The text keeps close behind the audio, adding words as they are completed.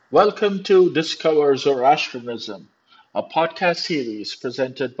Welcome to Discover Zoroastrianism, a podcast series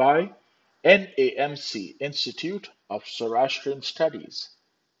presented by NAMC Institute of Zoroastrian Studies.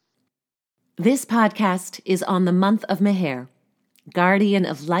 This podcast is on the month of Meher, guardian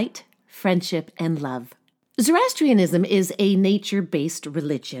of light, friendship, and love. Zoroastrianism is a nature-based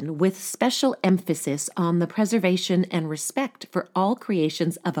religion with special emphasis on the preservation and respect for all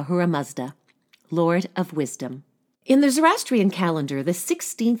creations of Ahura Mazda, Lord of Wisdom. In the Zoroastrian calendar, the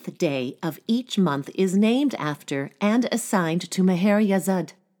 16th day of each month is named after and assigned to Meher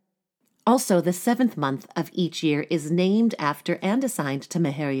Yazad. Also, the 7th month of each year is named after and assigned to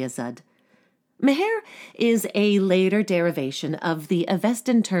Meher Yazad. Meher is a later derivation of the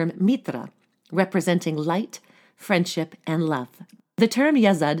Avestan term Mitra, representing light, friendship, and love. The term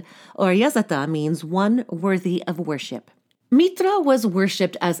Yazad or Yazata means one worthy of worship. Mitra was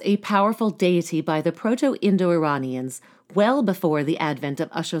worshipped as a powerful deity by the Proto-Indo-Iranians well before the advent of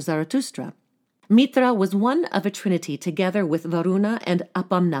Asho-Zarathustra. Mitra was one of a trinity together with Varuna and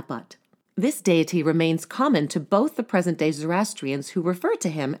Apam-Napat. This deity remains common to both the present-day Zoroastrians who refer to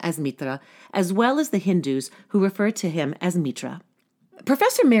him as Mitra, as well as the Hindus who refer to him as Mitra.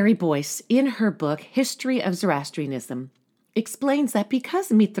 Professor Mary Boyce, in her book History of Zoroastrianism, explains that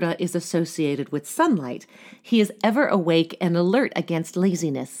because Mitra is associated with sunlight, he is ever awake and alert against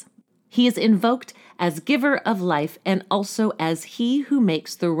laziness. He is invoked as giver of life and also as he who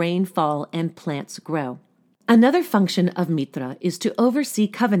makes the rain fall and plants grow. Another function of Mitra is to oversee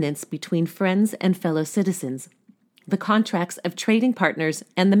covenants between friends and fellow citizens, the contracts of trading partners,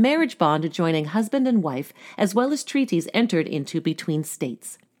 and the marriage bond joining husband and wife, as well as treaties entered into between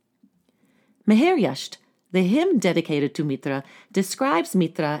states. Meher Yasht, the hymn dedicated to Mitra, describes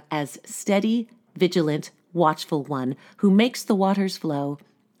Mitra as steady, vigilant, watchful one who makes the waters flow,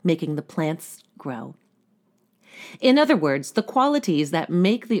 making the plants grow. In other words, the qualities that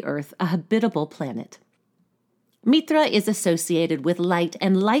make the earth a habitable planet. Mitra is associated with light,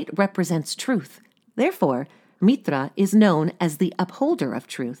 and light represents truth. Therefore, Mitra is known as the upholder of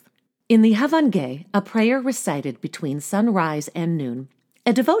truth. In the Havangay, a prayer recited between sunrise and noon,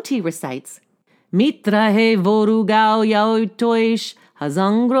 a devotee recites, Mitra he voru gao yao toish,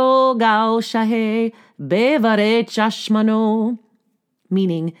 hazangro gao shahe, bevare chashmano,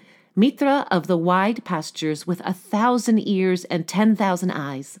 meaning, Mitra of the wide pastures with 1,000 ears and 10,000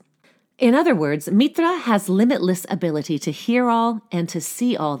 eyes. In other words, Mitra has limitless ability to hear all and to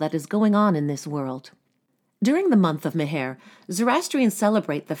see all that is going on in this world. During the month of Meher, Zoroastrians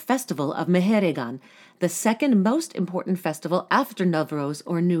celebrate the festival of Meheregan, the second most important festival after Nowruz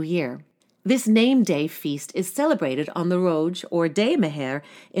or New Year. This name day feast is celebrated on the Roj or day Meher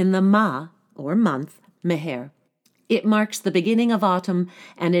in the Ma or month Meher. It marks the beginning of autumn,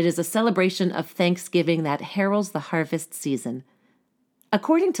 and it is a celebration of thanksgiving that heralds the harvest season.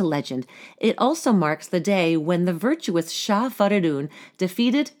 According to legend, it also marks the day when the virtuous Shah Faridun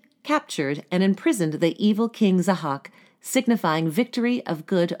defeated, captured, and imprisoned the evil King Zahak, signifying victory of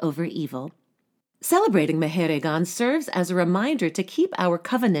good over evil. Celebrating Meheregan serves as a reminder to keep our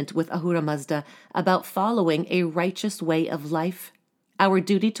covenant with Ahura Mazda about following a righteous way of life, our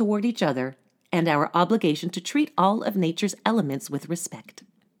duty toward each other, and our obligation to treat all of nature's elements with respect.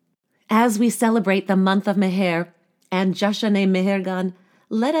 As we celebrate the month of Meher and Jashane Mehergan,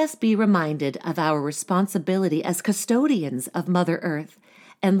 let us be reminded of our responsibility as custodians of Mother Earth,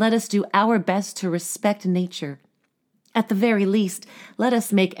 and let us do our best to respect nature. At the very least, let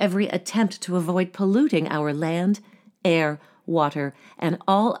us make every attempt to avoid polluting our land, air, water, and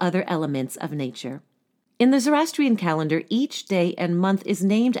all other elements of nature. In the Zoroastrian calendar, each day and month is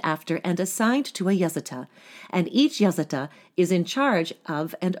named after and assigned to a Yazata, and each Yazata is in charge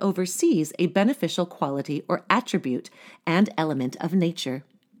of and oversees a beneficial quality or attribute and element of nature.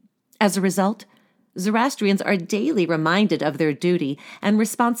 As a result, Zoroastrians are daily reminded of their duty and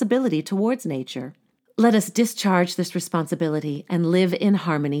responsibility towards nature. Let us discharge this responsibility and live in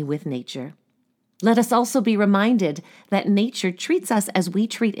harmony with nature. Let us also be reminded that nature treats us as we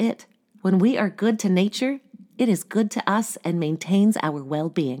treat it. When we are good to nature, it is good to us and maintains our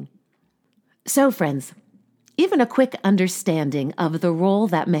well-being. So, friends, even a quick understanding of the role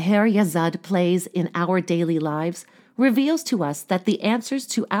that Meher Yazad plays in our daily lives reveals to us that the answers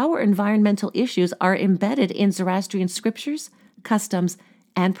to our environmental issues are embedded in Zoroastrian scriptures, customs,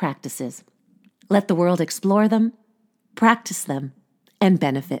 and practices. Let the world explore them, practice them, and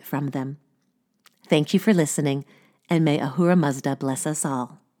benefit from them. Thank you for listening, and may Ahura Mazda bless us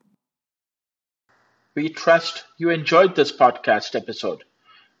all. We trust you enjoyed this podcast episode.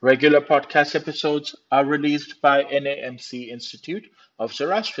 Regular podcast episodes are released by NAMC Institute of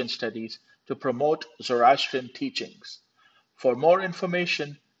Zoroastrian Studies to promote Zoroastrian teachings. For more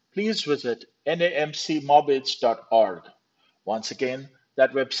information, please visit namcmorbids.org. Once again,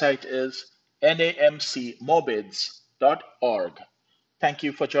 that website is namcmorbids.org. Thank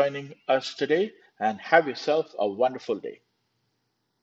you for joining us today and have yourself a wonderful day.